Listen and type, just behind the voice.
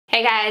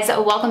Hey guys,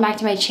 welcome back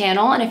to my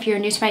channel, and if you're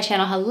new to my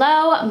channel,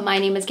 hello, my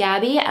name is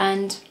Gabby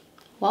and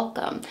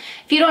welcome.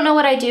 If you don't know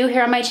what I do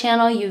here on my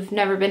channel, you've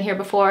never been here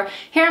before,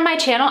 here on my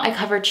channel I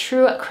cover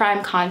true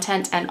crime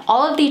content, and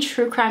all of the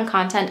true crime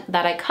content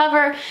that I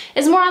cover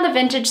is more on the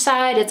vintage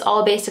side. It's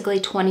all basically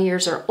 20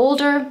 years or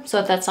older, so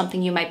if that's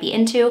something you might be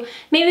into,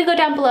 maybe go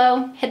down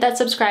below, hit that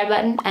subscribe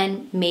button,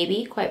 and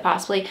maybe, quite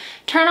possibly,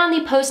 turn on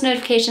the post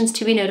notifications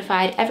to be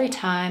notified every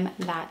time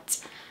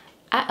that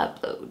I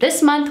upload.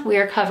 This month we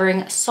are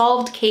covering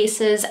solved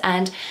cases,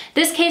 and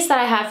this case that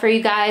I have for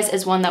you guys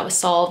is one that was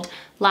solved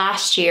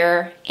last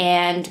year,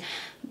 and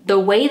the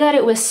way that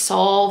it was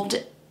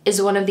solved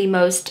is one of the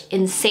most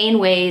insane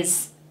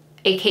ways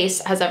a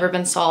case has ever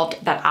been solved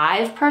that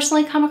I've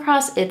personally come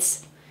across.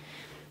 It's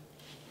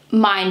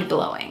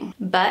mind-blowing.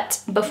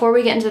 But before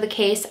we get into the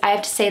case, I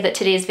have to say that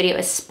today's video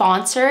is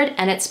sponsored,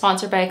 and it's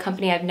sponsored by a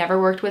company I've never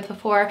worked with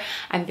before.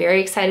 I'm very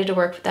excited to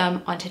work with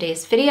them on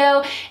today's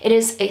video. It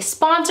is a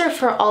sponsor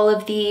for all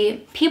of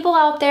the people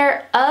out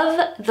there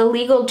of the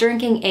legal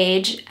drinking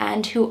age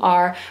and who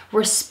are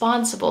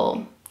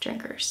responsible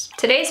drinkers.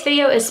 Today's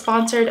video is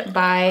sponsored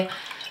by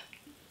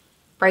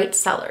Bright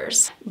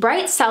Cellars.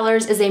 Bright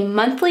Cellars is a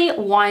monthly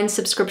wine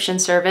subscription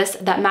service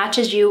that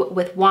matches you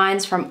with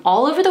wines from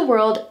all over the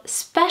world,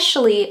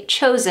 specially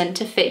chosen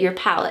to fit your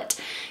palate.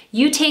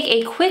 You take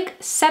a quick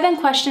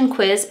 7-question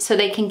quiz so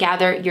they can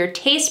gather your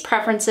taste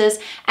preferences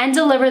and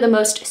deliver the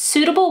most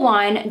suitable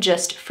wine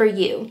just for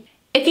you.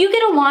 If you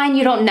get a wine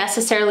you don't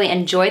necessarily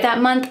enjoy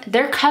that month,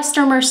 their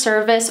customer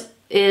service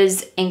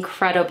is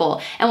incredible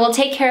and will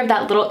take care of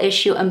that little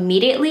issue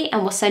immediately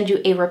and will send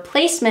you a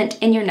replacement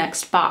in your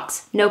next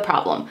box, no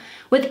problem.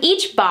 With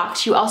each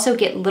box, you also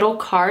get little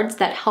cards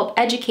that help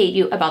educate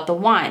you about the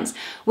wines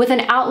with an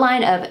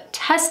outline of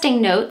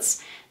testing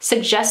notes,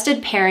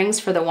 suggested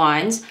pairings for the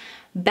wines,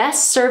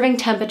 best serving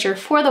temperature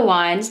for the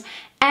wines,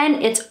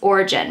 and its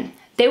origin.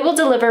 They will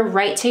deliver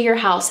right to your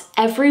house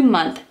every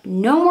month,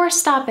 no more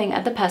stopping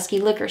at the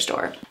pesky liquor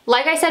store.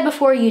 Like I said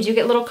before, you do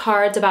get little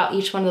cards about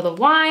each one of the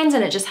wines,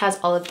 and it just has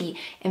all of the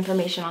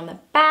information on the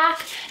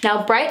back.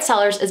 Now, Bright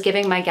Cellars is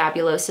giving my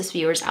gabulosis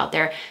viewers out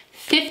there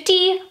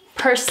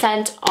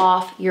 50%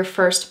 off your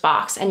first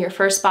box, and your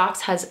first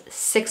box has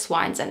 6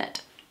 wines in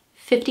it.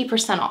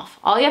 50% off.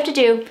 All you have to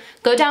do,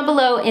 go down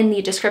below in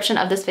the description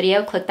of this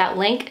video, click that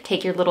link,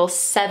 take your little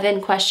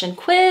 7-question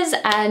quiz,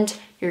 and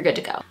you're good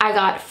to go. I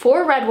got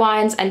 4 red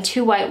wines and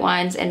 2 white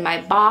wines in my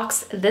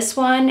box. This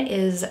one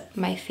is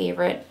my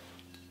favorite.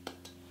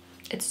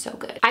 It's so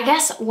good. I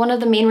guess one of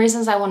the main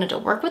reasons I wanted to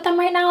work with them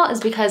right now is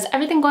because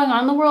everything going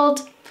on in the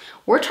world,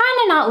 we're trying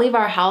to not leave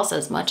our house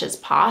as much as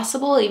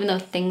possible, even though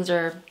things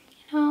are,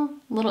 you know,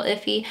 a little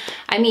iffy.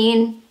 I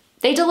mean,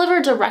 they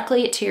deliver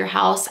directly to your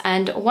house,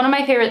 and one of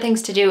my favorite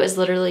things to do is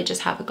literally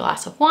just have a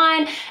glass of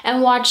wine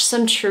and watch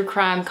some true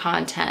crime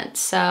content.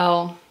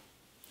 So,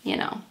 you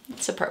know,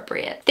 it's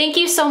appropriate. Thank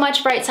you so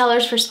much, Bright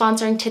Cellars, for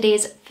sponsoring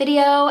today's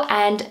video.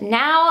 And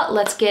now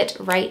let's get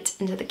right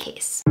into the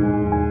case.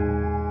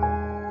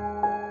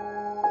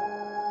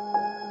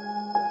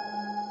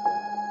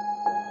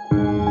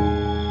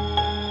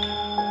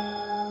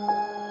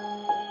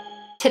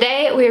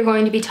 Today, we are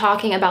going to be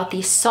talking about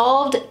the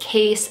solved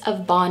case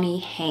of Bonnie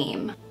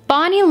Haim.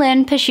 Bonnie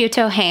Lynn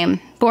Picciuto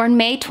Haim, born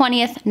May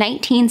 20th,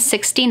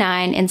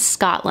 1969 in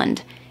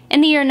Scotland.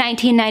 In the year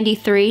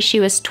 1993, she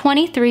was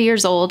 23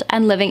 years old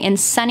and living in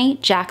sunny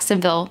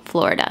Jacksonville,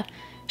 Florida.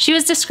 She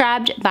was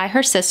described by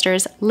her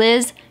sisters,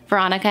 Liz,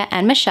 Veronica,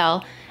 and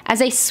Michelle,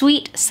 as a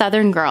sweet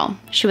Southern girl.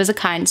 She was a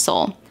kind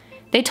soul.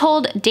 They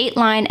told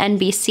Dateline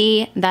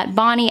NBC that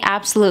Bonnie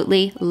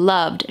absolutely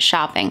loved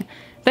shopping,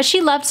 but she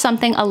loved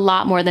something a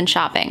lot more than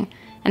shopping,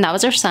 and that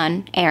was her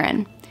son,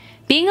 Aaron.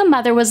 Being a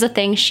mother was the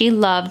thing she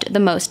loved the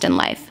most in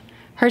life.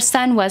 Her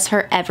son was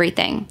her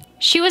everything.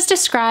 She was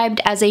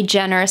described as a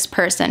generous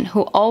person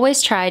who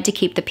always tried to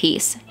keep the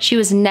peace. She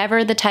was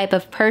never the type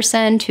of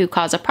person to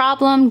cause a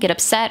problem, get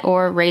upset,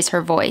 or raise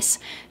her voice.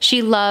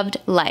 She loved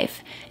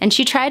life, and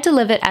she tried to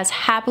live it as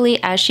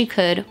happily as she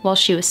could while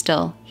she was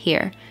still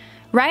here.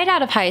 Right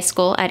out of high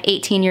school, at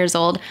 18 years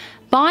old,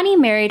 Bonnie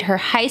married her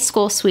high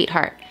school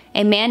sweetheart,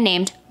 a man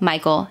named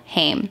Michael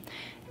Haim.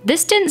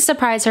 This didn't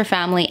surprise her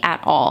family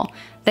at all.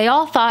 They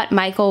all thought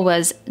Michael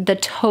was the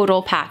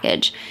total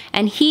package,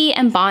 and he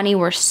and Bonnie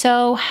were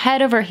so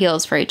head over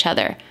heels for each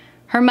other.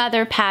 Her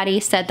mother, Patty,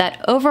 said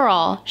that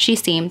overall she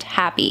seemed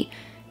happy.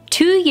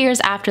 2 years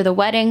after the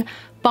wedding,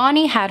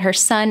 Bonnie had her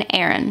son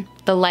Aaron,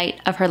 the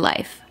light of her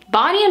life.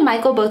 Bonnie and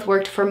Michael both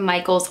worked for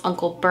Michael's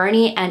Uncle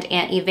Bernie and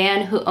Aunt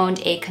Yvonne, who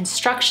owned a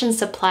construction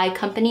supply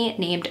company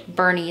named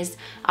Bernie's,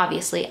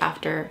 obviously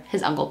after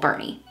his Uncle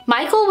Bernie.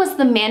 Michael was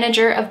the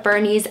manager of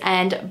Bernie's,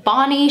 and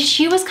Bonnie,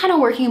 she was kind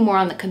of working more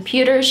on the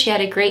computers. She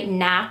had a great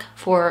knack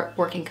for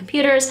working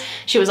computers.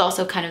 She was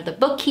also kind of the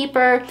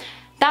bookkeeper.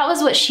 That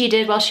was what she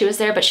did while she was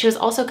there, but she was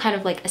also kind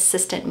of like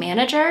assistant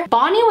manager.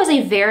 Bonnie was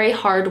a very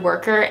hard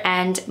worker,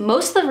 and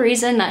most of the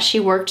reason that she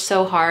worked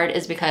so hard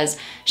is because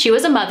she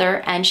was a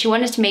mother and she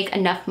wanted to make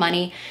enough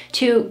money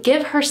to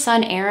give her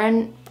son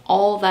Aaron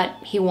all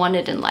that he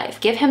wanted in life,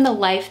 give him the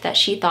life that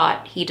she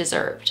thought he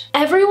deserved.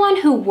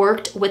 Everyone who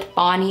worked with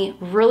Bonnie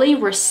really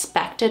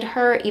respected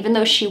her, even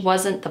though she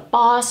wasn't the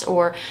boss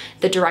or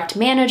the direct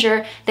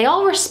manager. They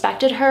all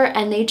respected her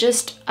and they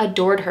just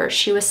adored her.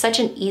 She was such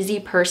an easy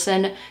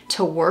person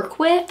to work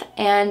with,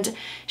 and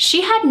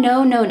she had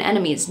no known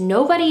enemies.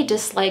 Nobody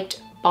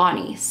disliked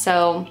Bonnie.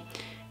 So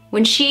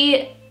when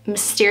she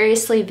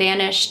mysteriously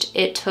vanished,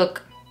 it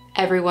took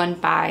everyone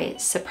by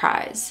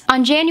surprise.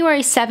 On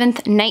January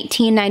 7th,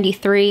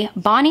 1993,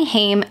 Bonnie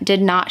Haim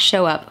did not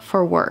show up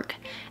for work,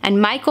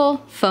 and Michael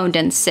phoned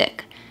in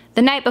sick.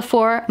 The night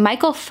before,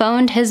 Michael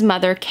phoned his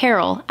mother,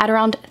 Carol, at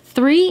around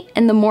 3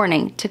 in the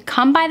morning to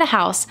come by the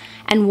house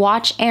and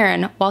watch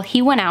Aaron while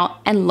he went out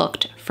and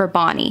looked for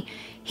Bonnie.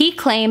 He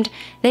claimed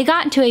they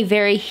got into a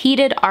very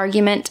heated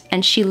argument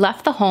and she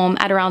left the home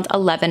at around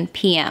 11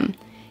 p.m.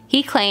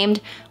 He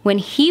claimed when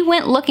he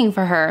went looking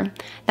for her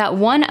that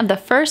one of the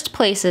first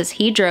places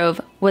he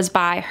drove was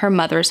by her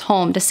mother's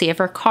home to see if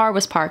her car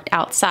was parked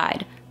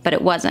outside, but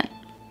it wasn't.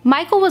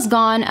 Michael was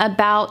gone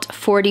about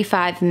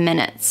 45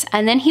 minutes,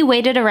 and then he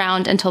waited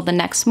around until the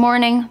next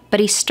morning, but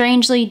he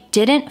strangely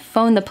didn't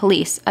phone the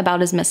police about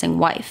his missing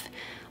wife.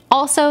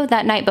 Also,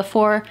 that night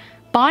before,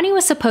 Bonnie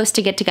was supposed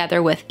to get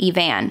together with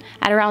Evan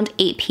at around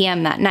 8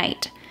 p.m. that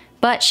night,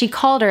 but she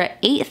called her at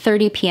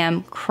 8:30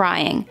 p.m.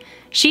 crying.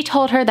 She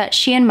told her that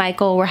she and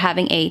Michael were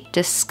having a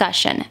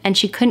discussion and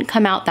she couldn't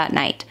come out that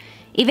night.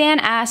 Evan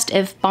asked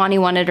if Bonnie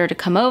wanted her to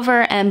come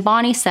over, and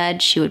Bonnie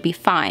said she would be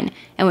fine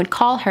and would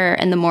call her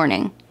in the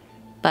morning,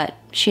 but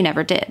she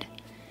never did.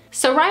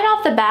 So right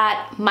off the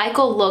bat,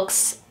 Michael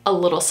looks a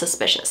little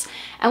suspicious.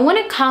 And when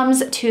it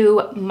comes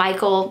to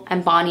Michael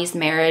and Bonnie's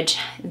marriage,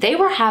 they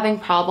were having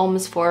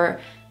problems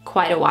for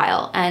quite a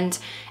while, and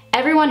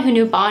everyone who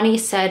knew Bonnie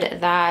said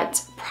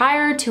that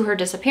prior to her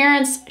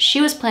disappearance, she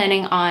was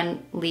planning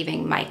on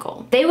leaving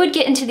Michael. They would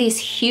get into these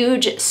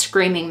huge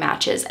screaming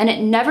matches, and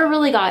it never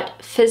really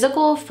got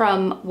physical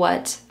from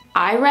what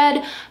I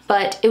read,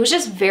 but it was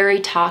just very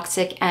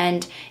toxic,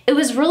 and it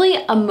was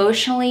really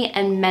emotionally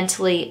and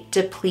mentally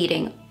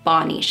depleting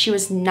Bonnie. She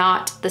was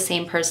not the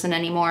same person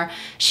anymore.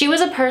 She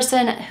was a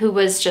person who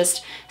was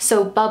just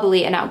so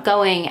bubbly and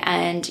outgoing,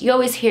 and you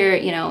always hear,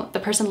 you know, the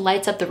person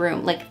lights up the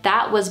room. Like,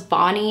 that was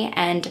Bonnie,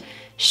 and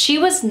she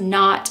was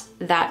not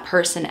that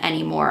person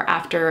anymore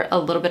after a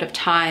little bit of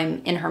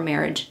time in her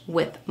marriage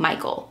with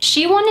Michael.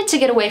 She wanted to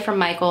get away from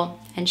Michael,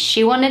 and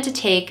she wanted to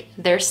take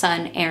their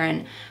son,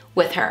 Aaron,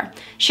 with her.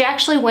 She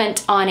actually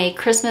went on a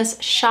Christmas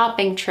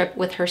shopping trip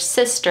with her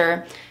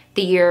sister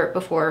the year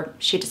before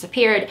she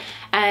disappeared,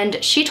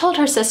 and she told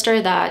her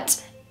sister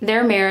that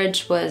their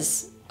marriage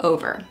was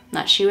over,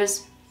 that she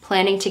was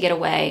planning to get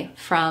away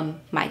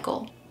from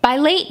Michael. By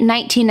late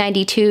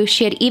 1992,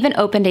 she had even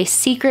opened a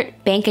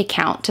secret bank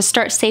account to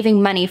start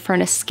saving money for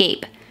an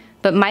escape,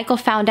 but Michael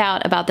found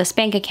out about this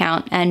bank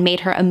account and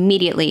made her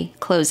immediately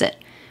close it.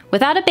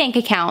 Without a bank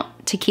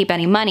account to keep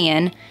any money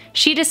in,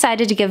 she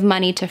decided to give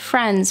money to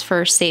friends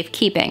for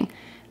safekeeping.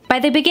 By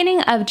the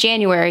beginning of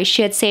January,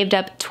 she had saved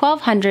up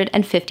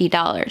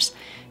 $1,250.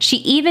 She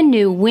even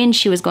knew when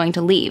she was going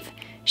to leave.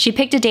 She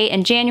picked a date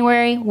in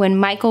January when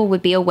Michael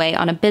would be away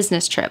on a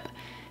business trip.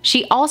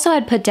 She also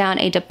had put down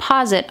a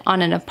deposit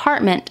on an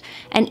apartment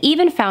and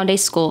even found a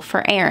school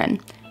for Aaron.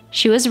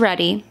 She was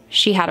ready.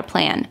 She had a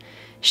plan.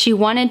 She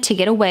wanted to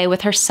get away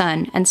with her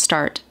son and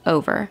start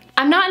over.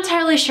 I'm not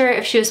entirely sure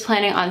if she was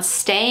planning on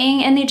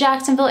staying in the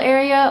Jacksonville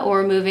area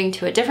or moving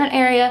to a different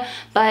area,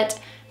 but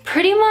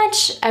pretty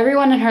much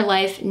everyone in her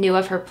life knew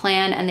of her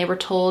plan, and they were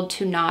told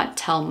to not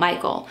tell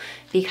Michael,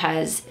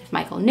 because if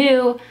Michael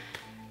knew,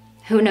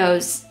 who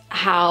knows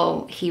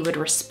how he would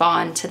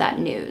respond to that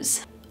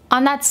news.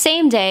 On that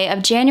same day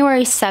of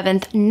January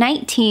 7th,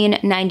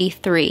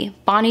 1993,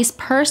 Bonnie's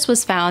purse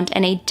was found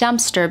in a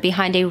dumpster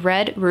behind a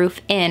Red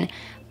Roof Inn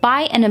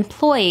by an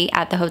employee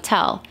at the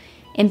hotel.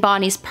 In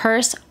Bonnie's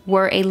purse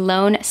were a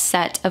lone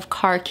set of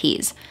car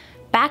keys.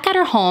 Back at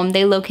her home,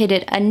 they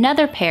located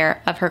another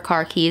pair of her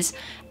car keys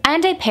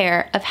and a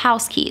pair of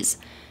house keys.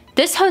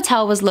 This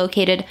hotel was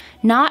located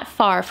not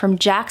far from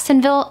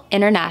Jacksonville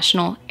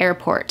International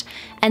Airport,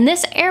 and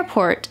this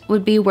airport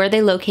would be where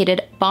they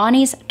located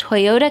Bonnie's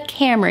Toyota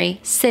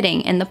Camry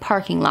sitting in the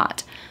parking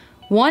lot.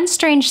 One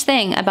strange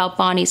thing about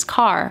Bonnie's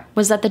car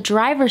was that the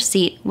driver's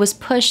seat was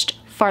pushed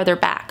farther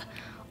back,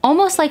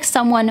 almost like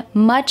someone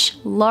much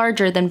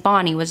larger than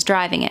Bonnie was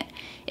driving it.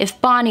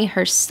 If Bonnie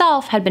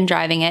herself had been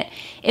driving it,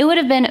 it would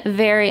have been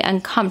very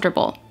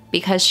uncomfortable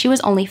because she was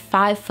only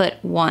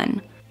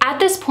 5'1". At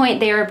this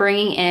point, they were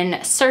bringing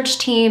in search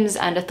teams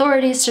and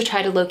authorities to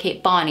try to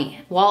locate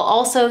Bonnie, while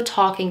also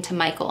talking to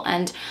Michael.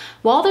 And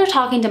while they're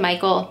talking to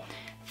Michael,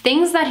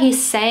 things that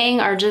he's saying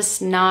are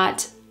just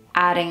not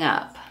adding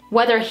up.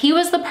 Whether he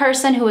was the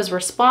person who was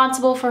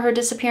responsible for her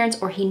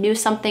disappearance or he knew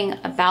something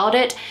about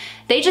it,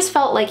 they just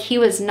felt like he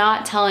was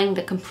not telling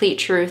the complete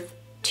truth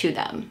to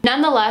them.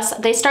 Nonetheless,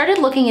 they started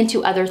looking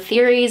into other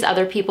theories,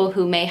 other people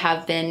who may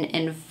have been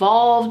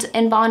involved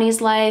in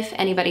Bonnie's life,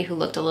 anybody who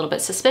looked a little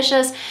bit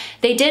suspicious.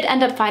 They did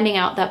end up finding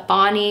out that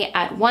Bonnie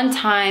at one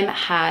time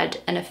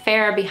had an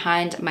affair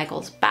behind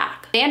Michael's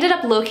back. They ended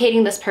up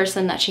locating this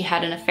person that she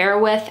had an affair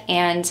with,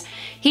 and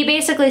he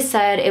basically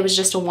said it was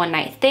just a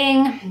one-night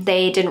thing.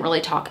 They didn't really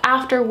talk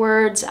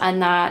afterwards,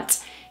 and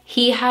that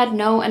he had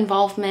no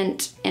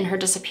involvement in her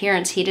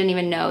disappearance. He didn't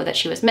even know that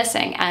she was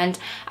missing. And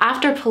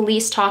after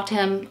police talked to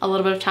him a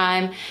little bit of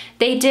time,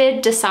 they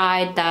did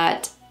decide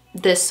that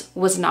this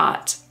was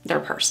not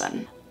their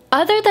person.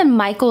 Other than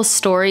Michael's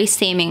story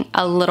seeming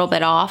a little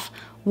bit off,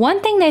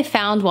 one thing they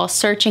found while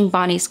searching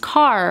Bonnie's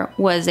car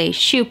was a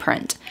shoe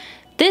print.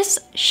 This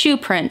shoe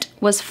print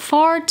was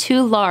far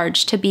too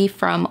large to be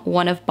from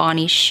one of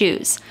Bonnie's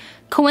shoes.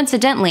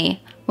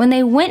 Coincidentally, when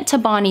they went to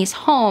Bonnie's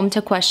home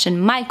to question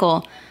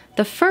Michael,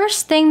 the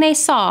first thing they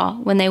saw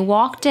when they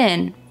walked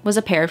in was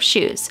a pair of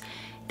shoes.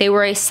 They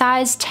were a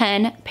size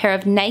 10 pair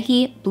of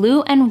Nike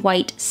blue and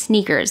white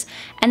sneakers,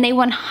 and they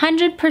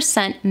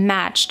 100%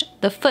 matched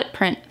the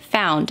footprint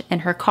found in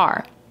her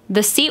car.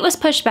 The seat was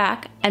pushed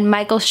back, and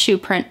Michael's shoe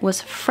print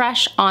was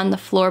fresh on the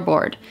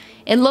floorboard.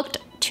 It looked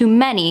to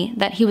many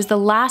that he was the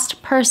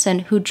last person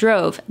who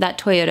drove that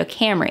Toyota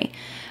Camry,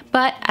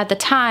 but at the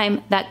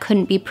time, that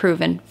couldn't be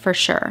proven for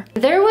sure.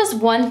 There was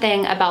one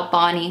thing about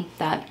Bonnie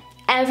that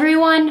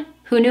everyone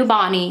who knew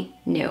Bonnie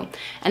knew,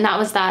 and that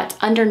was that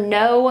under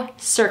no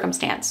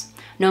circumstance,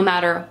 no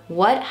matter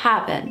what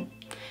happened,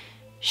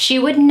 she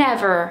would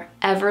never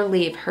ever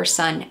leave her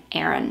son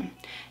Aaron.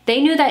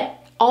 They knew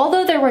that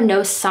although there were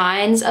no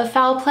signs of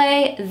foul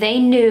play, they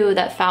knew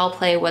that foul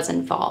play was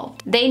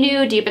involved. They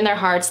knew deep in their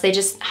hearts, they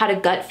just had a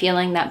gut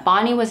feeling that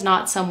Bonnie was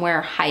not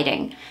somewhere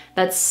hiding,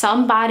 that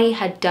somebody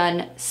had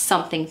done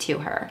something to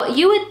her. But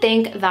you would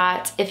think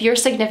that if your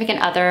significant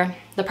other,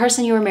 the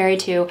person you were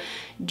married to,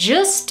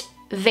 just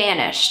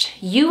vanished,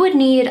 you would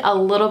need a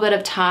little bit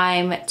of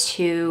time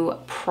to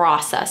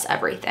process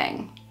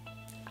everything.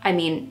 I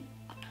mean,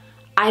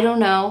 I don't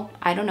know.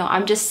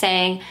 I'm just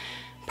saying,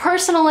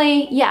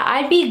 personally, yeah,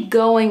 I'd be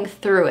going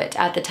through it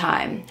at the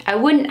time. I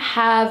wouldn't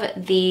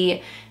have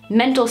the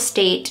mental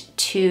state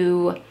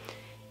to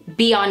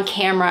be on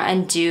camera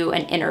and do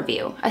an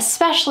interview,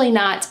 especially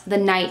not the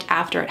night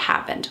after it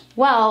happened.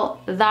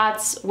 Well,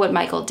 that's what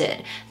Michael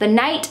did. The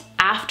night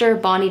after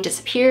Bonnie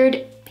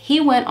disappeared, he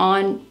went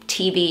on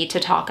TV to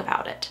talk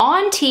about it.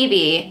 On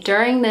TV,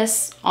 during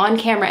this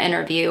on-camera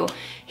interview,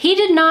 he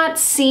did not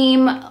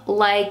seem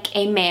like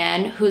a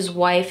man whose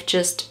wife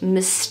just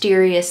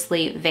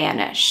mysteriously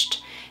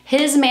vanished.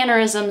 His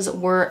mannerisms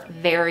were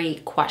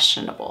very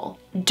questionable.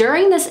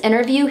 During this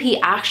interview,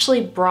 he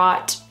actually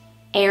brought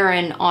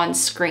Aaron on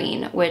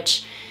screen,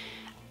 which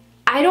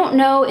I don't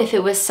know if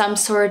it was some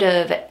sort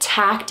of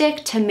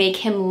tactic to make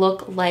him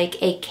look like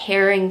a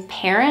caring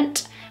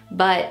parent,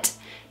 but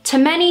to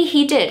many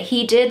he did.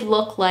 He did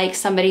look like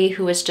somebody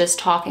who was just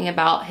talking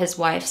about his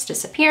wife's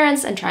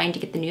disappearance and trying to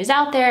get the news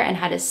out there and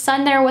had his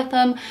son there with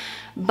him.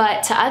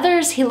 But to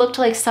others, he looked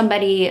like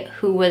somebody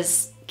who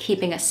was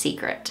keeping a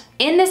secret.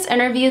 In this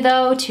interview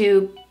though,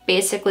 to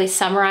basically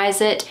summarize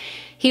it,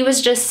 he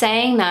was just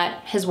saying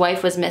that his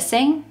wife was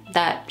missing,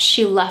 that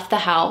she left the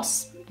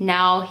house.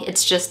 Now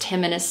it's just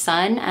him and his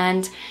son,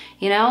 and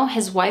you know,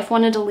 his wife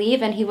wanted to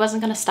leave and he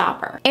wasn't gonna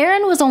stop her.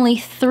 Aaron was only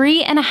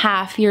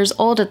 3.5 years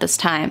old at this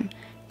time.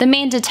 The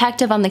main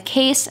detective on the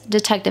case,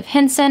 Detective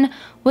Hinson,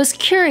 was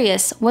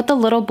curious what the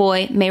little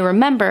boy may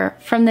remember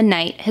from the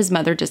night his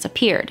mother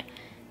disappeared.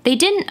 They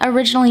didn't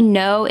originally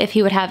know if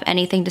he would have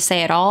anything to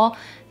say at all.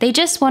 They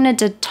just wanted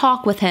to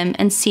talk with him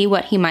and see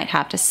what he might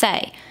have to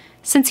say.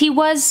 Since he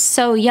was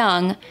so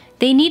young,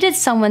 they needed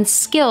someone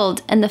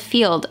skilled in the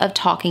field of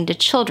talking to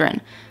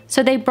children,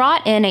 so they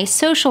brought in a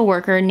social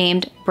worker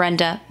named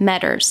Brenda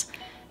Metters.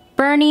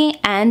 Bernie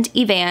and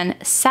Ivan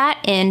sat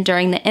in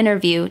during the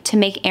interview to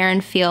make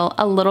Aaron feel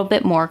a little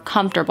bit more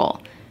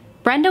comfortable.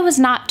 Brenda was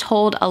not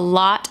told a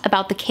lot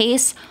about the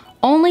case,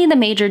 only the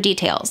major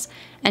details,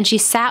 and she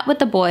sat with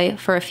the boy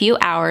for a few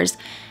hours,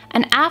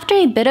 and after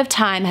a bit of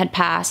time had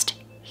passed,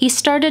 he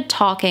started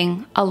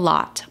talking a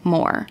lot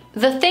more.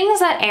 The things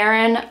that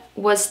Aaron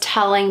was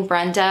telling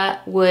Brenda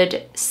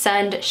would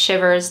send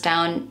shivers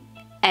down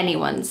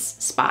anyone's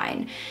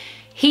spine.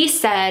 He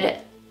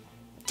said,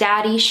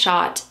 "Daddy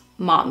shot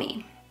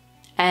Mommy."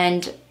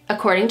 And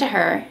according to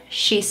her,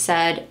 she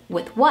said,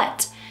 "With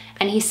what?"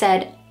 And he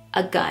said,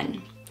 "A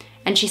gun."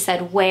 And she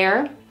said,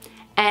 "Where?"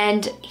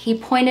 And he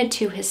pointed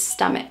to his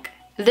stomach.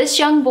 This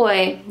young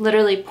boy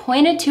literally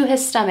pointed to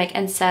his stomach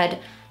and said,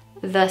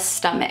 "The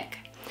stomach."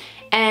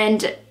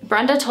 And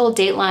Brenda told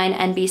Dateline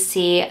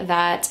NBC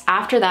that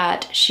after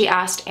that, she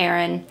asked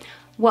Aaron,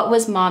 "What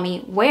was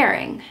Mommy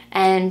wearing?"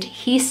 And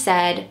he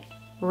said,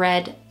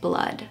 "Red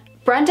blood."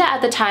 Brenda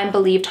at the time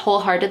believed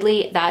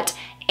wholeheartedly that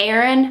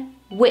Aaron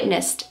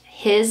witnessed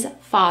his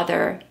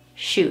father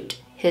shoot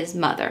his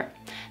mother,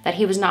 that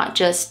he was not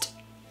just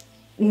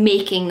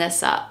making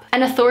this up.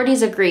 And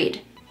authorities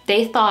agreed.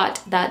 They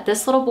thought that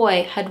this little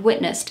boy had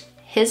witnessed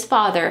his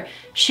father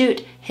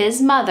shoot his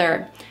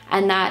mother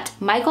and that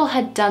Michael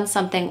had done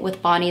something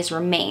with Bonnie's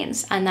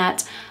remains, and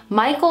that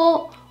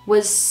Michael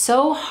was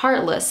so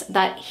heartless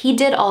that he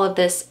did all of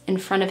this in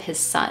front of his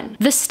son.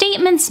 The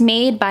statements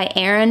made by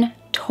Aaron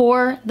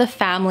tore the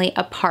family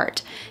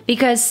apart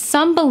because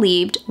some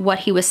believed what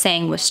he was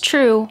saying was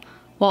true,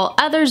 while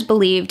others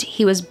believed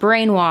he was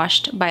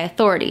brainwashed by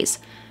authorities.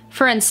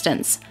 For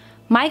instance,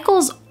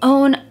 Michael's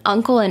own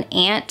uncle and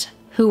aunt,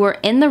 who were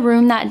in the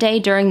room that day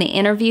during the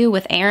interview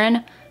with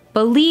Aaron,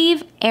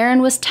 believe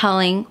Aaron was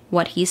telling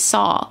what he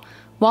saw,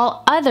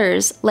 while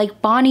others,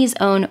 like Bonnie's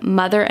own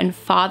mother and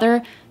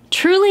father,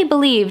 truly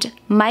believed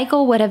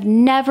Michael would have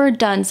never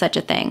done such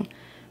a thing.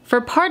 For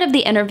part of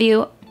the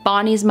interview,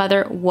 Bonnie's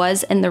mother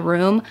was in the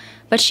room,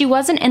 but she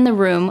wasn't in the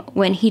room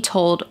when he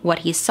told what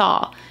he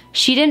saw.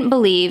 She didn't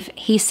believe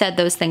he said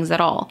those things at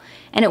all,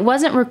 and it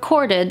wasn't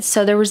recorded,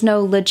 so there was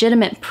no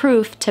legitimate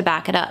proof to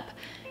back it up.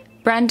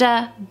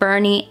 Brenda,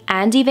 Bernie,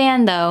 and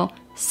Evan, though,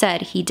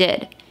 said he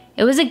did.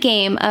 It was a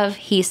game of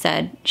he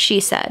said, she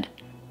said.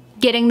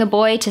 Getting the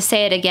boy to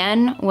say it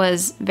again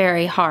was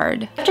very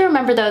hard. You have to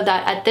remember though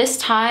that at this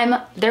time,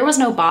 there was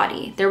no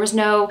body. There was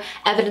no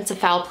evidence of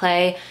foul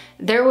play.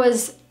 There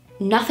was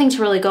nothing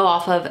to really go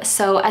off of.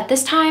 So at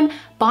this time,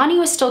 Bonnie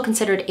was still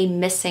considered a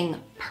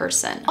missing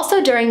person.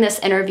 Also during this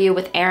interview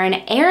with Aaron,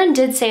 Aaron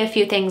did say a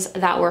few things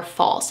that were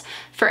false.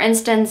 For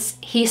instance,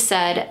 he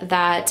said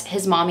that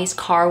his mommy's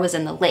car was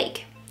in the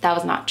lake. That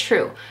was not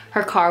true.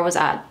 Her car was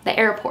at the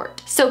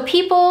airport. So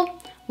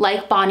people,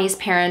 like Bonnie's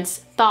parents,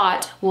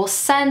 thought, well,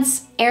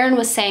 since Aaron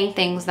was saying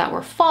things that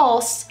were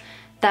false,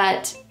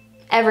 that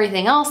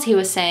everything else he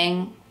was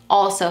saying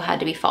also had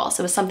to be false.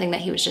 It was something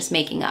that he was just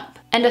making up.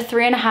 And a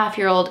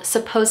 3.5-year-old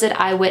supposed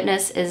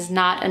eyewitness is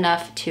not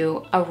enough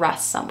to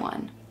arrest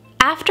someone.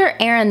 After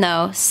Aaron,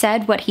 though,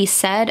 said what he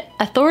said,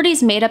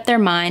 authorities made up their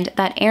mind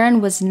that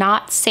Aaron was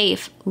not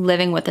safe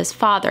living with his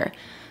father.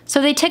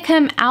 So they took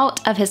him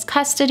out of his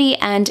custody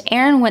and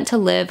Aaron went to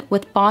live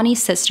with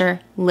Bonnie's sister,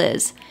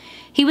 Liz.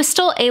 He was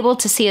still able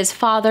to see his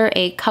father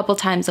a couple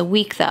times a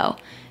week though.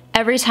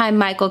 Every time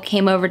Michael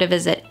came over to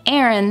visit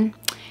Aaron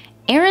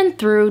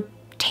threw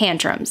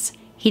tantrums.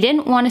 He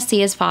didn't want to see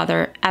his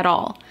father at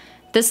all.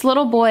 This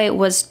little boy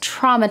was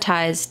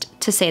traumatized,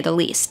 to say the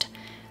least.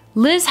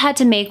 Liz had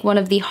to make one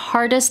of the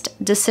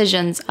hardest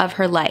decisions of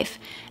her life,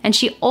 and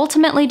she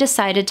ultimately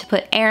decided to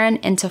put Aaron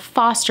into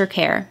foster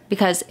care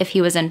because if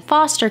he was in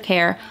foster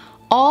care,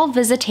 all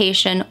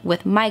visitation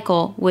with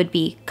Michael would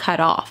be cut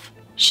off.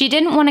 She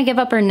didn't want to give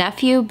up her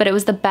nephew, but it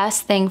was the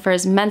best thing for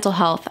his mental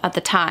health at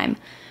the time,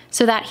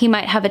 so that he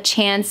might have a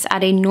chance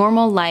at a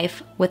normal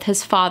life with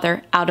his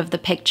father out of the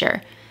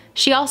picture.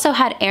 She also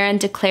had Aaron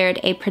declared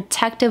a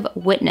protective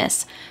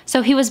witness,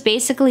 so he was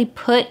basically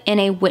put in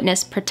a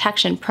witness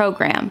protection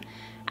program.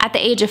 At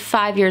the age of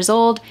 5 years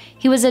old,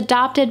 he was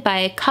adopted by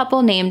a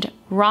couple named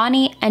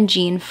Ronnie and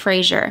Jean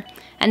Frazier,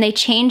 and they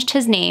changed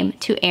his name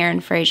to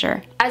Aaron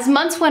Frazier. As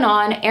months went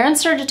on, Aaron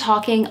started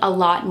talking a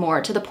lot more,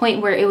 to the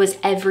point where it was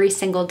every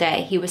single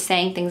day. He was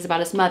saying things about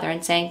his mother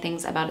and saying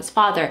things about his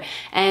father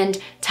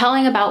and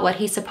telling about what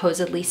he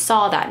supposedly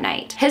saw that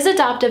night. His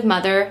adoptive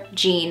mother,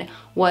 Jean,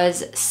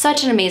 was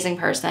such an amazing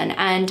person,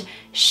 and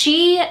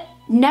she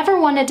never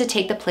wanted to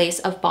take the place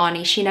of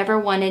Bonnie. She never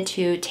wanted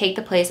to take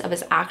the place of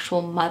his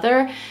actual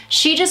mother.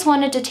 She just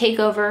wanted to take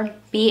over,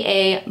 be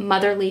a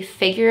motherly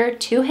figure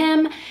to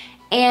him,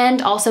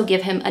 and also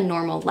give him a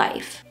normal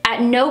life.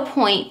 At no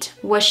point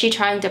was she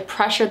trying to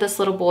pressure this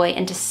little boy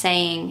into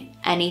saying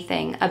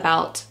anything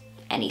about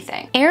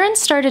anything. Aaron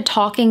started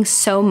talking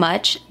so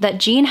much that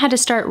Jean had to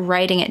start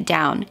writing it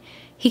down.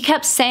 He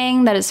kept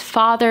saying that his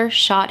father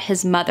shot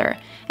his mother,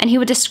 and he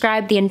would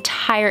describe the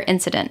entire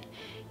incident.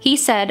 He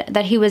said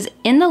that he was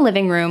in the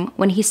living room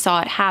when he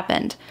saw it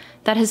happened,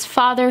 that his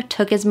father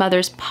took his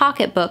mother's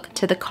pocketbook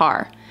to the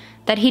car,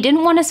 that he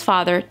didn't want his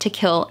father to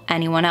kill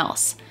anyone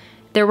else.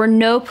 There were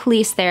no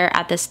police there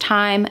at this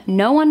time.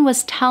 No one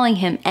was telling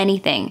him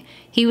anything.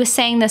 He was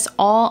saying this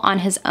all on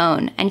his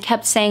own and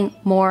kept saying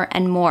more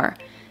and more.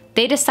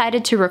 They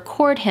decided to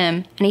record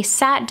him, and he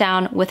sat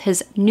down with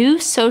his new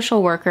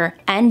social worker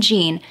and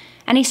Jean,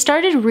 and he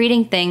started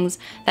reading things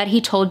that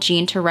he told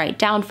Jean to write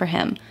down for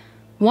him.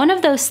 One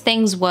of those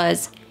things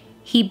was,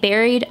 "He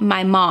buried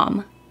my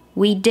mom.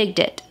 We digged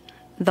it,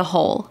 the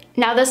hole."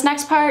 Now this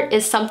next part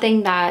is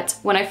something that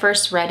when I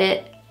first read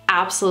it,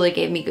 absolutely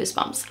gave me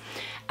goosebumps.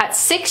 At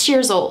 6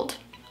 years old,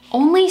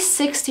 only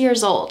 6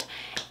 years old,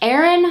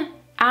 Aaron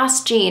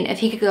asked Jean if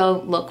he could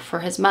go look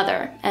for his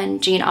mother.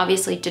 And Jean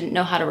obviously didn't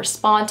know how to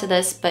respond to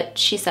this, but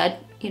she said,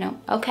 you know,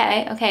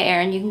 okay,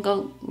 Aaron, you can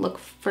go look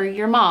for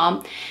your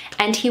mom.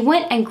 And he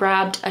went and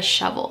grabbed a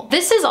shovel.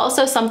 This is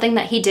also something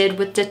that he did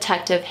with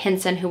Detective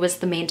Hinson, who was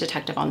the main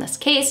detective on this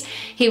case.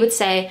 He would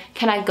say,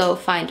 "Can I go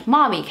find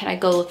mommy? Can I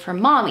go look for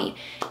mommy?"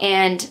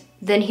 And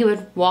then he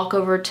would walk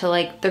over to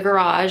like the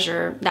garage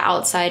or the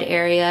outside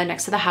area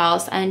next to the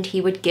house, and he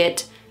would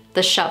get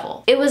the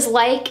shovel. It was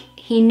like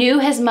he knew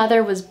his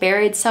mother was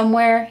buried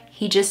somewhere.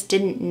 He just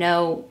didn't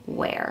know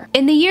where.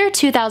 In the year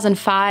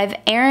 2005,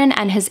 Aaron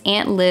and his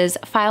Aunt Liz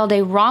filed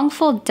a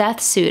wrongful death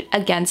suit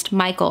against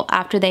Michael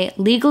after they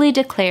legally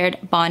declared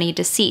Bonnie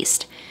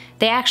deceased.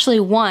 They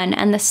actually won,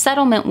 and the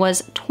settlement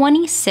was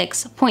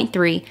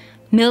 $26.3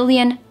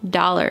 million.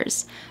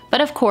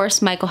 But of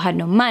course, Michael had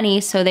no money,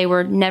 so they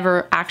were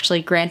never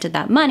actually granted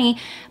that money.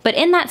 But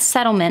in that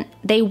settlement,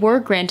 they were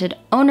granted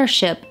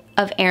ownership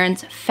of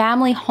Aaron's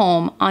family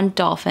home on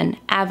Dolphin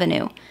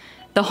Avenue,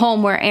 the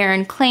home where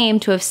Aaron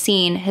claimed to have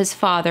seen his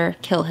father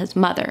kill his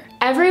mother.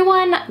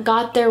 Everyone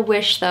got their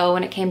wish though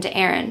when it came to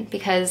Aaron,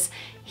 because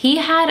he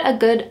had a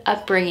good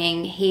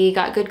upbringing. He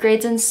got good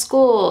grades in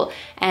school,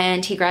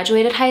 and he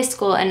graduated high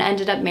school and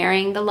ended up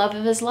marrying the love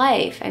of his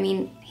life. I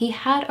mean, he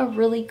had a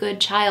really good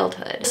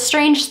childhood. The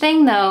strange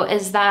thing though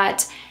is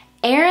that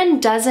Aaron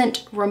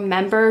doesn't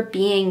remember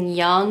being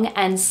young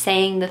and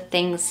saying the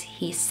things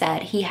he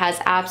said. He has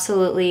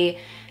absolutely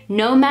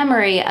no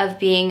memory of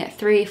being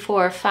 3,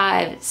 4,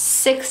 5,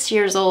 6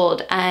 years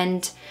old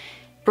and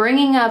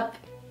bringing up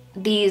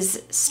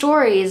these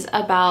stories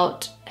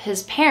about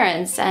his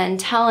parents and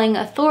telling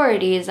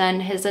authorities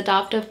and his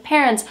adoptive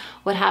parents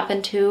what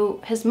happened to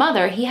his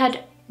mother. He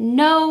had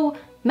no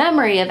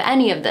memory of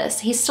any of this.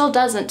 He still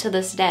doesn't to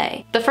this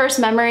day. The first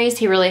memories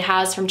he really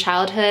has from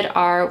childhood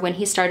are when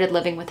he started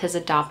living with his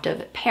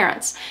adoptive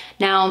parents.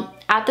 Now,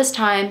 at this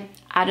time,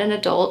 at an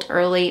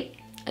early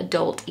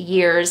adult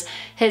years,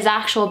 his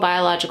actual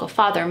biological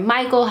father,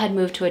 Michael, had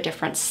moved to a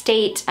different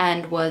state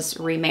and was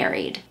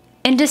remarried.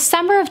 In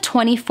December of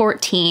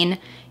 2014,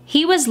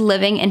 he was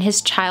living in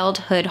his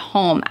childhood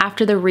home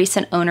after the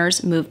recent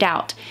owners moved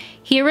out.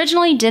 He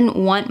originally didn't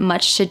want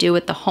much to do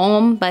with the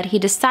home, but he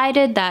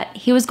decided that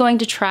he was going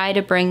to try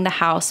to bring the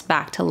house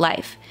back to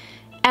life.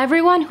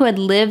 Everyone who had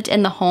lived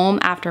in the home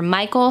after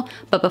Michael,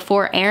 but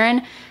before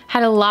Aaron,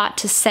 had a lot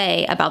to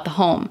say about the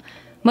home.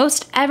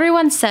 Most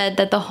everyone said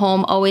that the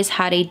home always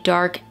had a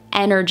dark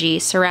energy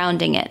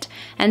surrounding it,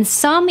 and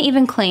some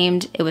even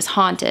claimed it was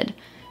haunted.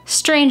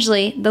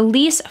 Strangely, the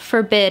lease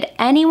forbid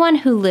anyone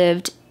who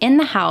lived in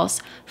the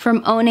house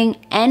from owning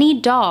any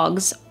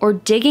dogs or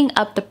digging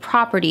up the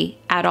property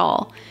at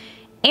all.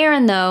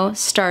 Aaron, though,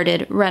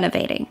 started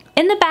renovating.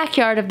 In the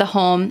backyard of the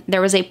home,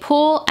 there was a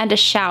pool and a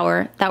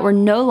shower that were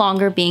no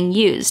longer being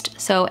used,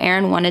 so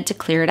Aaron wanted to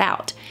clear it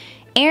out.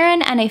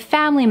 Aaron and a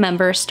family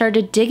member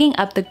started digging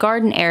up the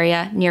garden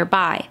area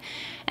nearby,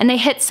 and they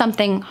hit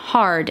something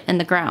hard in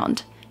the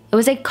ground. It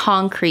was a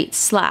concrete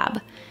slab.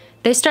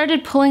 They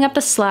started pulling up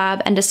the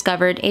slab and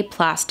discovered a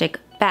plastic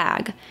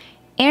bag.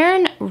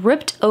 Aaron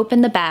ripped open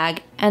the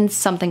bag and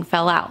something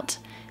fell out.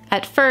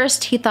 At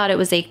first, he thought it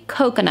was a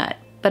coconut,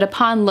 but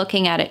upon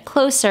looking at it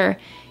closer,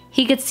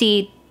 he could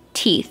see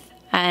teeth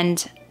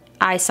and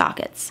eye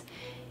sockets.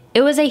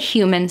 It was a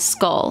human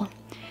skull.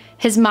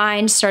 His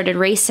mind started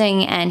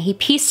racing and he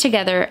pieced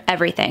together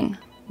everything.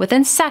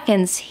 Within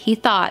seconds, he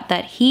thought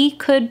that he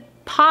could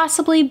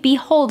possibly be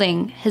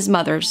holding his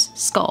mother's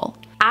skull.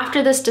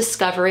 After this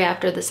discovery,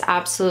 after this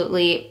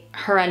absolutely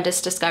horrendous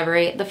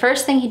discovery, the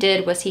first thing he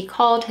did was he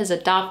called his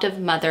adoptive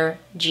mother,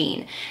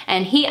 Jean,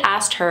 and he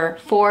asked her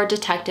for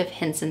Detective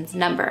Hinson's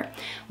number.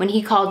 When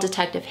he called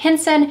Detective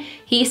Hinson,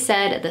 he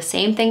said the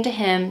same thing to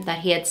him that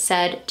he had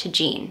said to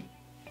Jean,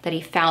 that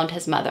he found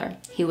his mother.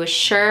 He was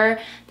sure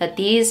that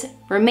these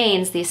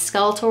remains, these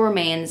skeletal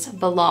remains,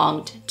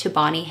 belonged to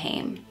Bonnie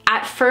Haim.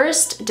 At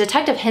first,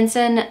 Detective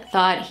Hinson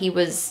thought he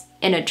was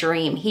in a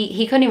dream.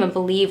 He couldn't even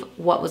believe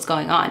what was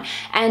going on.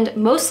 And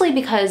mostly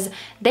because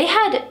they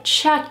had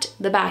checked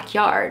the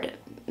backyard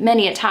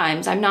many a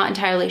times. I'm not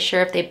entirely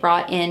sure if they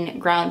brought in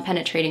ground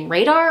penetrating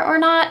radar or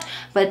not,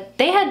 but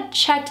they had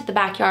checked the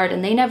backyard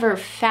and they never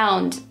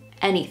found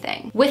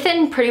anything.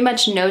 Within pretty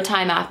much no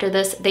time after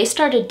this, they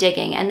started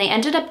digging and they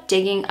ended up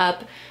digging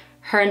up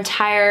her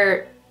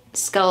entire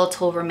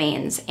skeletal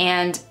remains.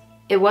 And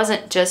it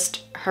wasn't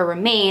just her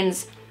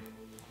remains.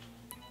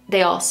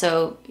 They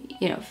also,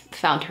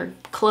 found her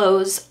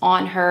clothes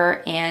on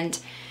her, and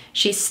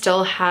she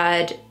still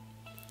had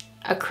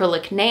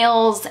acrylic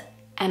nails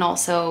and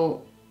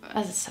also,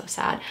 this is so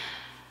sad,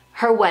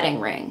 her wedding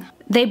ring.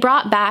 They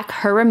brought back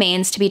her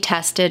remains to be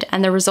tested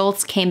and the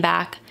results came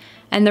back,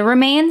 and the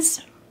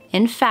remains,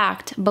 in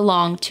fact,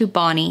 belonged to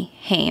Bonnie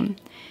Haim.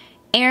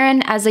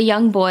 Aaron, as a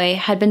young boy,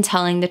 had been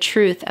telling the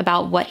truth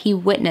about what he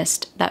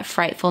witnessed that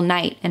frightful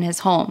night in his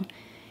home.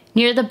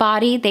 Near the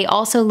body, they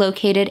also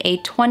located a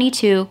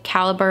 .22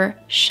 caliber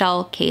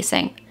shell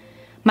casing.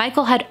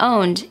 Michael had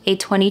owned a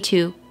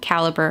 .22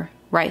 caliber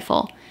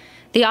rifle.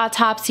 The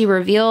autopsy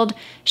revealed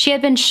she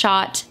had been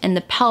shot in the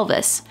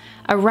pelvis,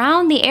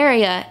 around the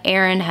area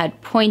Aaron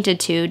had pointed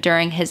to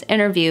during his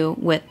interview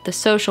with the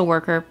social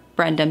worker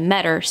Brenda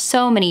Metter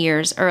so many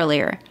years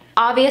earlier.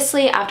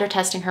 Obviously, after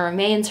testing her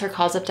remains, her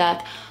cause of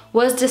death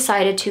was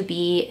decided to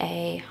be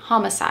a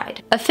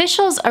homicide.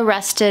 Officials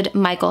arrested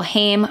Michael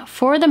Haim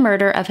for the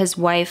murder of his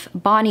wife,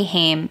 Bonnie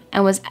Haim,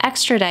 and was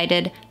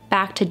extradited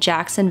back to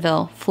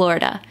Jacksonville,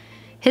 Florida.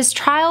 His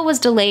trial was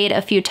delayed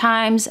a few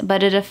times,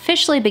 but it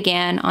officially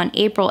began on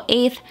April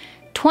 8th,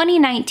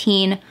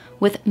 2019,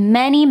 with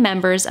many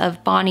members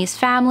of Bonnie's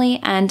family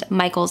and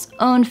Michael's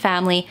own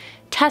family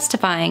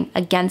testifying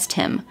against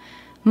him.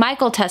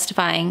 Michael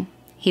testifying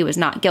he was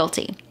not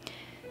guilty.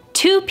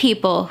 2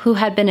 people who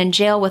had been in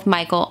jail with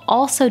Michael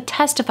also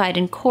testified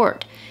in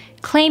court,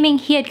 claiming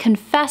he had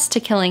confessed to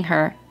killing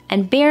her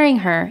and burying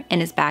her in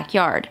his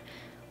backyard.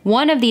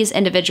 One of these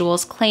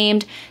individuals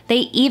claimed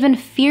they even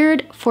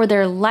feared for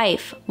their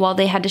life while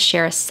they had to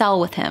share a cell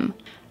with him.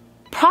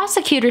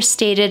 Prosecutors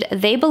stated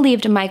they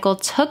believed Michael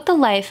took the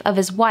life of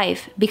his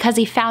wife because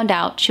he found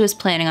out she was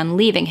planning on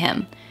leaving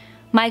him.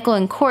 Michael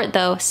in court,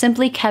 though,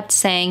 simply kept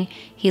saying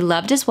he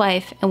loved his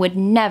wife and would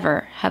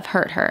never have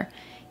hurt her.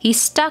 He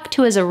stuck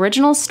to his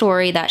original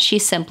story that she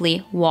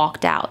simply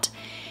walked out.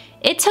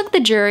 It took the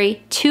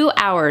jury 2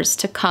 hours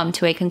to come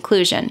to a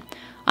conclusion.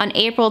 On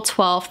April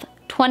 12,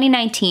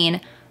 2019,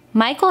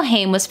 Michael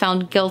Haim was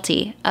found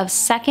guilty of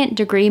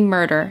second-degree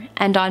murder,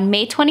 and on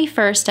May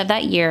 21st of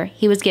that year,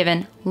 he was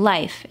given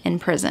life in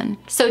prison.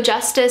 So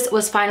justice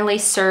was finally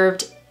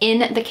served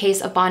in the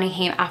case of Bonnie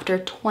Haim after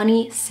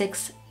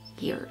 26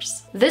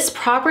 years. This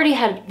property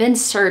had been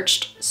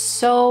searched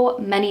so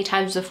many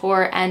times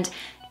before, and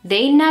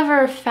they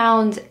never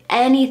found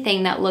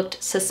anything that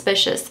looked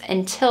suspicious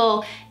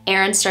until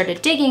Aaron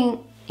started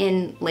digging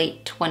in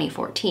late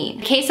 2014.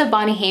 The case of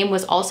Bonnie Haim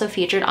was also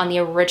featured on the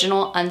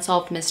original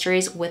Unsolved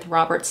Mysteries with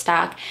Robert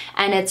Stack,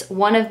 and it's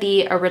one of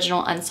the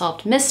original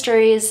Unsolved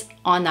Mysteries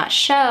on that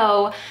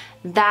show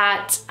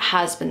that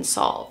has been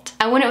solved.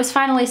 And when it was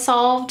finally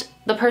solved,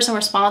 the person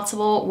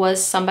responsible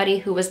was somebody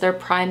who was their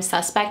prime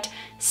suspect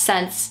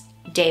since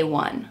day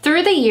one.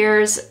 Through the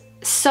years,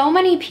 so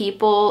many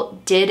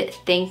people did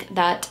think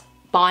that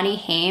Bonnie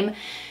Haim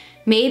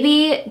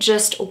maybe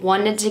just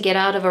wanted to get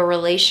out of a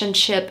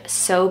relationship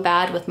so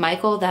bad with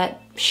Michael that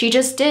she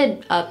just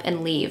did up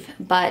and leave.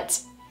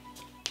 But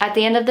at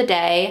the end of the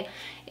day,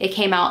 it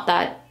came out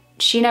that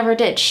she never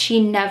did. She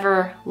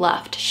never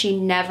left. She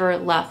never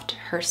left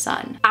her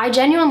son. I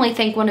genuinely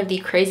think one of the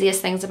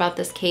craziest things about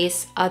this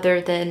case, other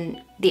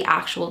than the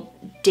actual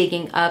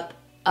digging up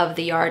of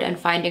the yard and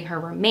finding her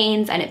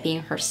remains and it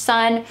being her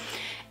son,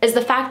 is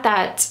the fact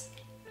that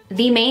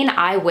the main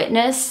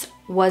eyewitness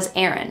was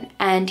Aaron,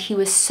 and he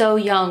was so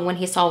young when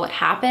he saw what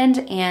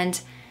happened,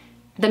 and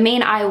the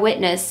main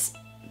eyewitness,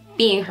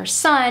 being her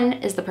son,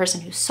 is the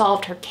person who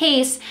solved her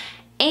case,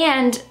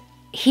 and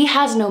he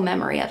has no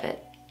memory of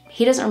it.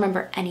 He doesn't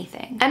remember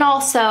anything. And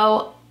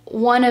also,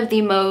 one of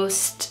the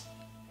most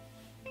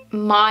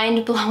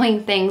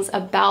mind-blowing things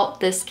about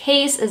this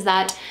case is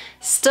that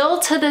still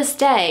to this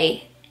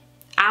day,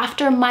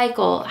 after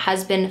Michael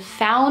has been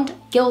found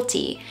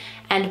guilty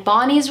and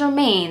Bonnie's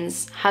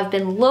remains have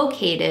been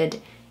located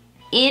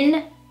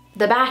in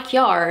the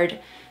backyard,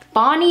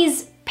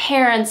 Bonnie's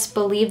parents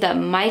believe that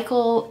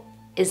Michael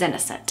is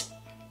innocent.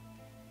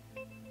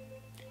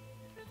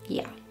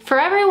 Yeah. For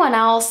everyone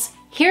else,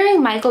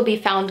 hearing Michael be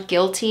found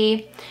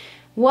guilty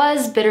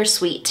was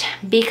bittersweet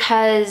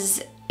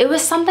because it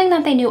was something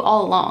that they knew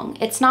all along.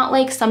 It's not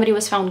like somebody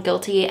was found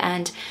guilty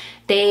and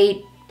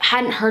they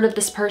hadn't heard of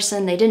this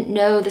person, they didn't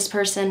know this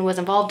person was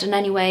involved in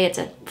any way, it's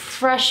a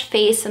fresh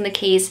face in the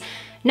case.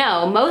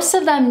 No, most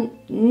of them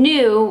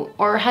knew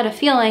or had a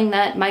feeling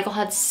that Michael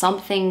had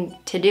something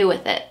to do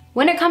with it.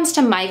 When it comes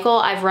to Michael,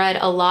 I've read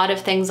a lot of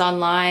things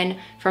online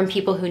from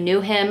people who knew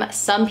him.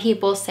 Some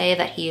people say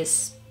that he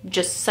is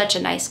just such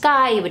a nice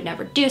guy, he would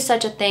never do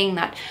such a thing,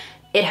 that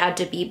it had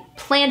to be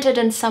planted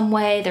in some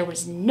way. There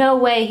was no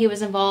way he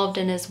was involved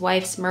in his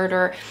wife's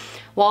murder.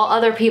 While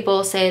other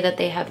people say that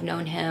they have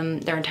known him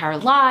their entire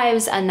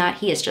lives and that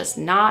he is just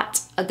not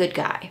a good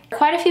guy.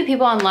 Quite a few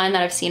people online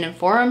that I've seen in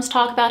forums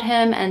talk about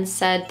him and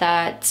said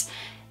that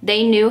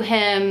they knew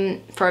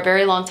him for a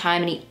very long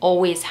time and he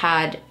always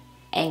had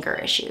anger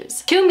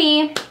issues. To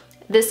me,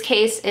 this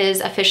case is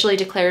officially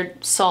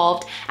declared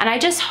solved, and I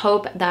just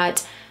hope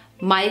that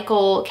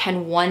Michael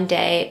can one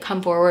day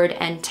come forward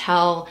and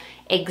tell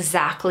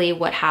exactly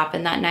what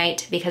happened that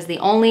night, because the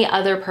only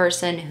other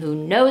person who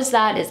knows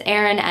that is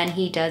Aaron, and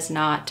he does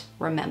not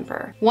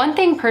remember. One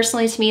thing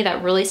personally to me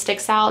that really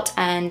sticks out,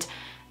 and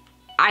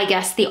I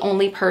guess the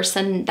only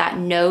person that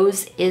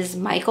knows is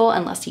Michael,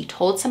 unless he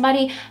told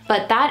somebody,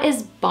 but that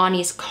is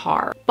Bonnie's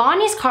car.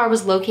 Bonnie's car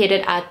was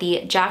located at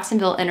the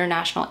Jacksonville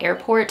International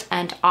Airport,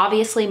 and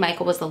obviously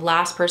Michael was the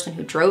last person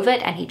who drove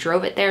it, and he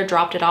drove it there,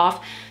 dropped it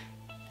off.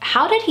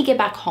 How did he get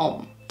back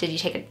home? Did he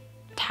take a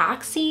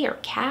taxi or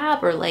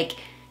cab, or like,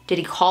 did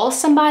he call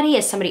somebody?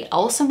 Is somebody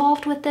else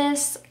involved with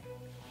this?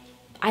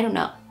 I don't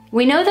know.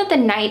 We know that the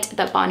night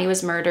that Bonnie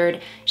was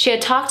murdered, she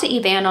had talked to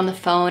Evan on the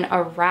phone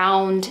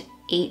around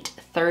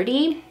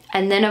 8:30,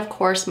 and then of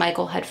course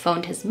Michael had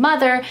phoned his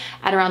mother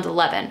at around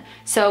 11.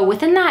 So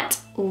within that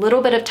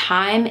little bit of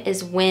time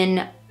is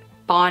when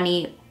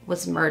Bonnie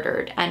was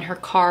murdered and her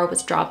car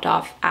was dropped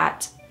off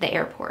at the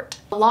airport.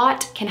 A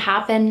lot can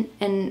happen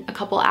in a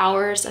couple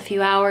hours, a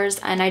few hours,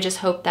 and I just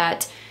hope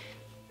that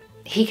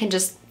he can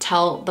just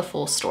tell the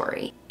full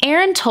story.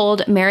 Aaron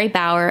told Mary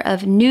Bauer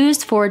of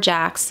News 4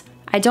 Jax,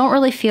 "I don't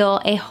really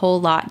feel a whole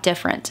lot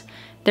different.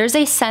 there's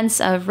a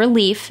sense of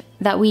relief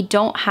that we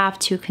don't have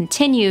to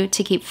continue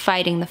to keep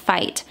fighting the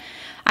fight.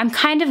 I'm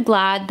kind of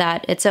glad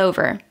that it's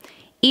over.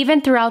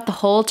 Even throughout the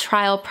whole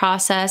trial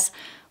process,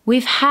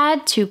 we've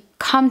had to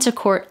come to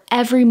court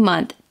every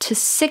month to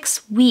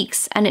 6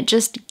 weeks, and it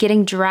just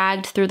getting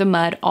dragged through the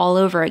mud all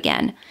over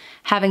again.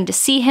 Having to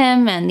see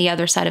him and the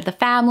other side of the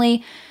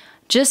family,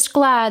 just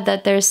glad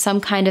that there's some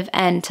kind of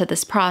end to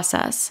this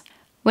process.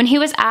 When he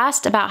was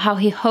asked about how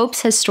he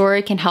hopes his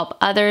story can help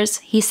others,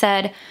 he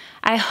said,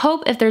 "I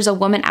hope if there's a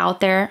woman out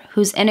there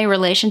who's in a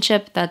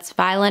relationship that's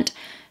violent,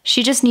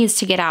 she just needs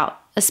to get out,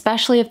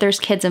 especially if there's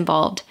kids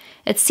involved.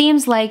 It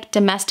seems like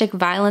domestic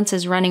violence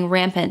is running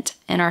rampant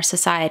in our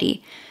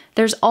society.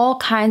 There's all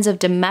kinds of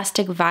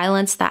domestic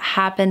violence that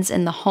happens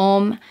in the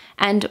home,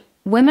 and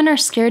women are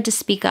scared to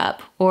speak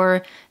up,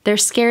 or they're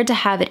scared to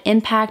have it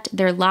impact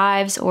their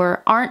lives,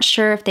 or aren't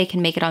sure if they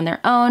can make it on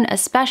their own,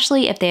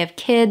 especially if they have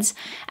kids,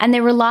 and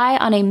they rely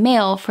on a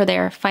male for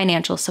their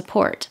financial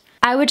support.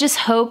 I would just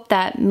hope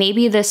that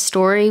maybe this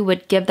story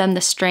would give them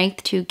the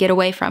strength to get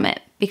away from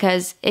it,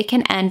 because it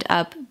can end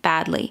up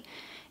badly.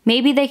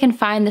 Maybe they can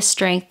find the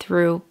strength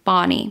through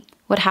Bonnie,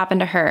 what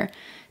happened to her,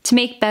 to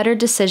make better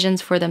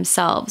decisions for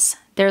themselves,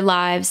 their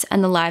lives,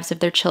 and the lives of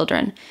their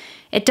children.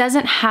 It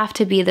doesn't have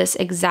to be this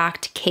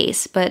exact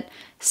case, but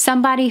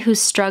somebody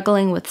who's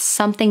struggling with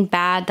something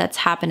bad that's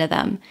happened to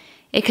them.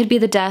 It could be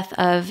the death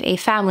of a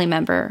family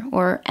member,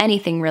 or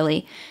anything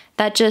really,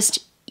 that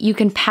just you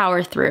can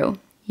power through.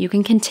 You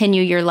can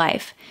continue your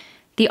life.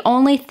 The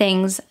only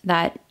things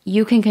that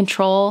you can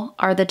control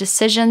are the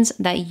decisions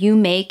that you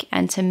make,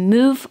 and to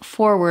move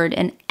forward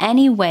in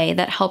any way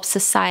that helps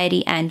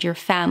society and your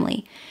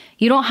family.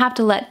 You don't have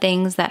to let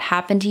things that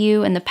happened to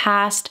you in the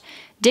past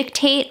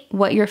dictate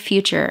what your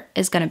future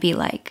is going to be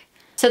like.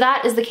 So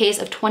that is the case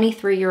of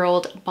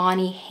 23-year-old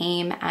Bonnie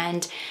Haim,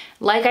 and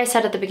like I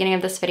said at the beginning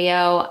of this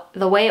video,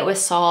 the way it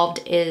was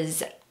solved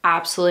is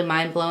absolutely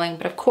mind-blowing.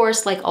 But of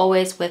course, like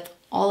always with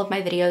all of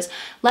my videos,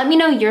 let me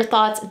know your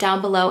thoughts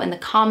down below in the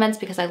comments,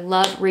 because I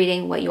love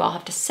reading what you all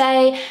have to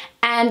say.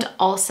 And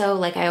also,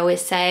 like I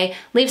always say,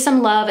 leave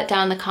some love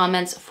down in the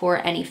comments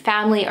for any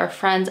family or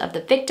friends of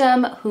the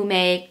victim who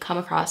may come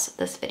across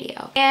this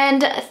video.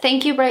 And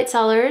thank you, Bright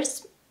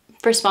Sellers,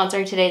 for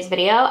sponsoring today's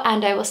video,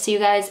 and I will see you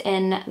guys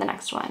in the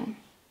next one.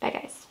 Bye,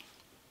 guys.